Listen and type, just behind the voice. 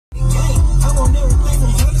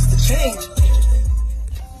change.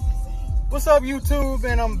 What's up, YouTube?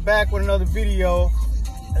 And I'm back with another video.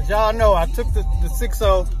 As y'all know, I took the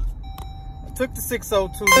 6.0. I took the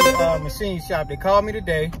 6.0 to the machine shop. They called me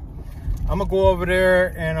today. I'm gonna go over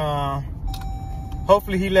there and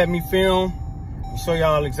hopefully he let me film and show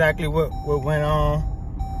y'all exactly what went on.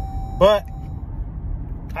 But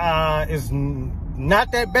it's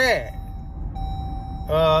not that bad.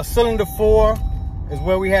 Cylinder 4 is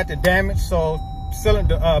where we had the damage. So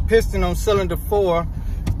cylinder piston on cylinder 4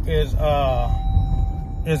 is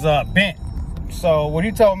bent. So what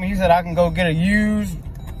he told me, he said I can go get a used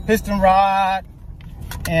piston rod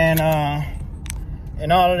and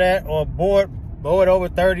all of that, or board over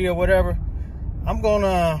 30 or whatever. I'm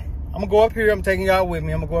gonna go up here. I'm taking y'all with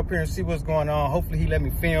me. I'm gonna go up here and see what's going on. Hopefully he let me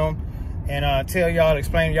film and tell y'all,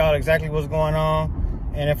 explain to y'all exactly what's going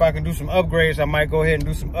on. And if I can do some upgrades, I might go ahead and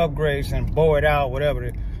do some upgrades and bore it out,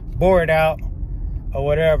 whatever. Bore it out or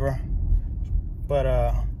whatever. But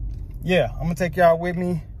yeah, I'm gonna take y'all with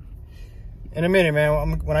me in a minute,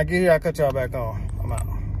 man. When I get here, I'll cut y'all back on. I'm out.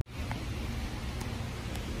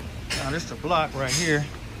 Now this is the block right here.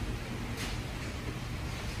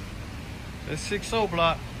 This 6.0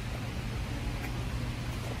 block.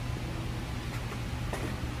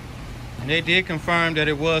 And they did confirm that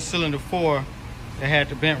it was cylinder 4 that had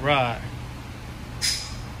the bent rod.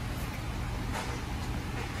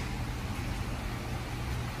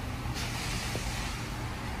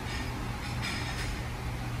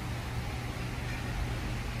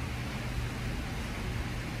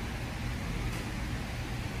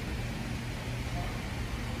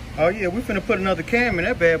 Oh yeah, we finna put another cam in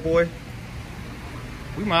that bad boy.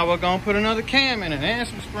 We might well gonna put another cam in it and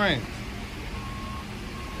some springs.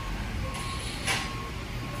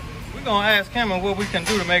 We're gonna ask him what we can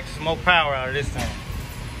do to make some more power out of this thing.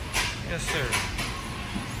 Yes, sir.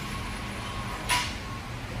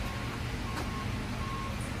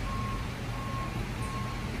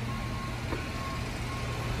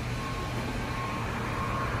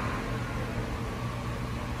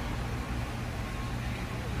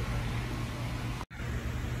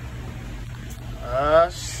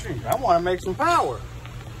 Shoot, I want to make some power.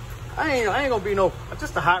 I ain't gonna be no,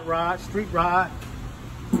 just a hot rod, street rod.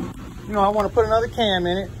 You know, I want to put another cam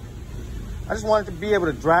in it. I just wanted to be able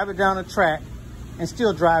to drive it down the track and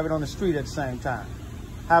still drive it on the street at the same time.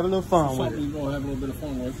 Have a little fun with it. You're gonna have a little bit of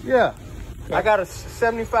fun with. Yeah. Okay. I got a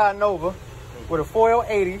 75 Nova with a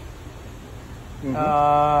 4L80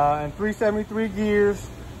 and 373 gears,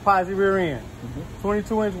 posi rear end,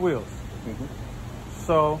 22-inch wheels.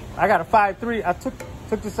 So I got a 5.3. I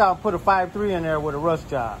took this out and put a 5.3 in there with a rust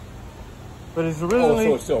job. But it's originally... Oh,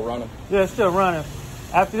 so it's still running? Yeah, it's still running.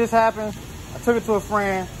 After this happened, I took it to a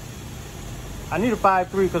friend. I need a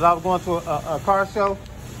 5.3 because I was going to a car show.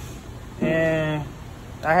 And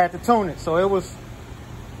I had to tune it. So it was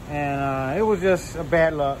just a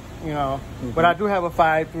bad luck, you know. But I do have a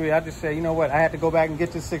 5.3. I just said, you know what? I had to go back and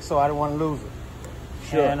get this 6, so I didn't want to lose it.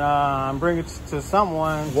 Sure. And bring it to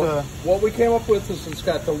someone. What we came up with is it's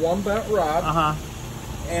got the one bent rod,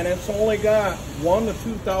 and it's only got 1 to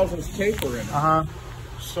 2 thousandths taper in it.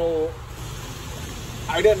 So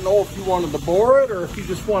I didn't know if you wanted to bore it or if you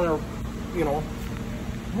just want to, you know.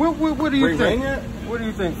 What do you think? It? What do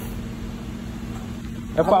you think?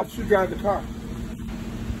 How much you drive the car?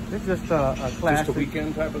 It's just a classic. Just a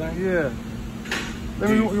weekend type of thing. Yeah.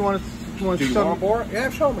 You want to show me? Bore it? Yeah,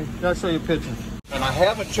 show me. I'll show you pictures. And I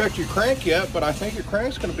haven't checked your crank yet, but I think your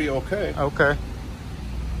crank's going to be okay. Okay.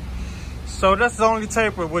 So that's the only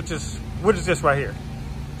taper, which is this right here,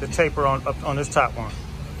 the taper on this top one.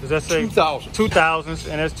 Does that say 2,000? 2,000s,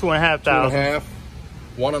 and that's 2.5 thousand. 2.5,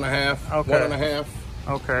 1.5, okay. 1.5.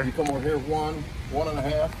 Okay. You come over here, 1,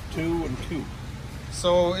 1.5, 2, and 2.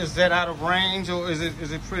 So is that out of range, or is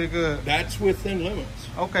it pretty good? That's within limits.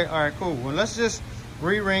 Okay. All right. Cool. Well, let's just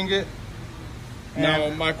re-ring it. Now,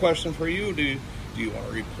 my question for you: Do you want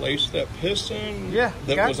to replace that piston? Yeah.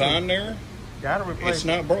 That was on there? Gotta replace. It's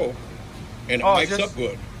not broke, and it makes up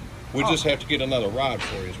good. We just have to get another rod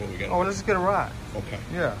for you. Is what we got. Oh, let's just get a rod. Okay.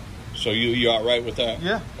 Yeah. So you all right with that?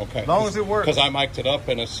 Yeah. Okay. As long as it works. Because I mic'd it up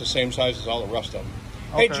and it's the same size as all the rest of them.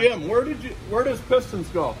 Okay. Hey Jim, where does pistons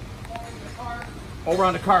go? Over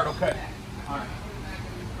on the cart. Okay. All right.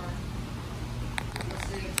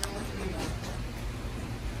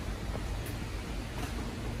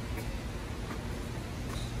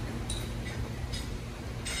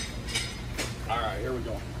 All right, here we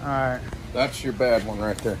go. All right. That's your bad one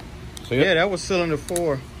right there. See it? Yeah, that was cylinder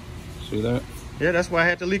 4. See that? Yeah, that's why I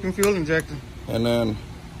had the leaking fuel injector. And then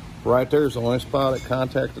right there's the only spot that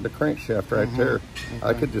contacted the crankshaft right there. Okay.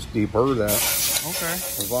 I could just deburr that. Okay.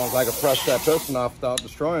 As long as I can press that piston off without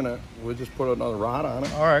destroying it, we'll just put another rod on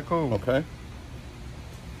it. All right, cool. Okay.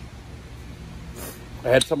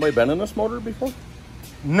 Had somebody been in this motor before?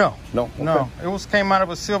 No. No? Okay. No. It came out of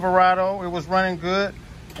a Silverado. It was running good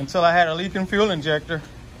until I had a leaking fuel injector.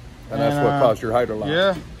 And that's what caused your hydrolock.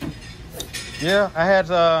 Yeah. Yeah, I had,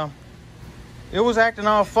 it was acting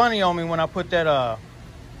all funny on me when I put that,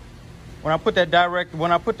 when I put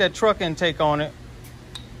that truck intake on it.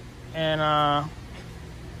 And,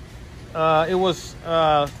 it was,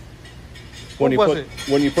 when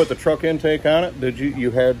you put the truck intake on it, did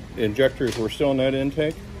you had injectors were still in that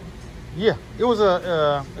intake? Yeah, it was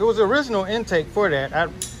original intake for that. I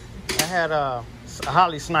had a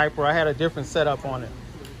Holly Sniper. I had a different setup on it.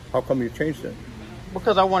 How come you changed it?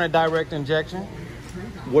 Because I wanted direct injection.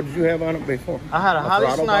 What did you have on it before? I had a Holly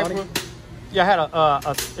Sniper. Body? Yeah, I had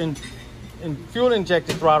a fuel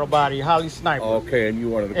injected throttle body, Holly Sniper. Okay, and you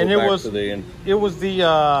wanted to go back to the. It was the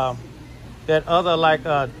that other like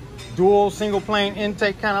dual single plane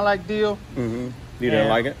intake kind of like deal. Mm-hmm. You didn't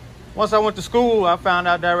like it? Once I went to school, I found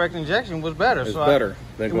out direct injection was better. It's better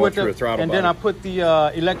than going through a throttle body. And then I put the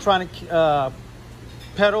electronic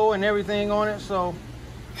pedal and everything on it. So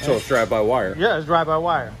it's drive-by-wire. Yeah, it's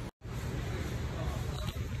drive-by-wire.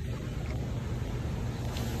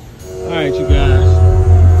 All right, you guys.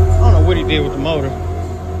 I don't know what he did with the motor.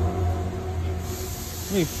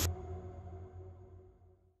 Let me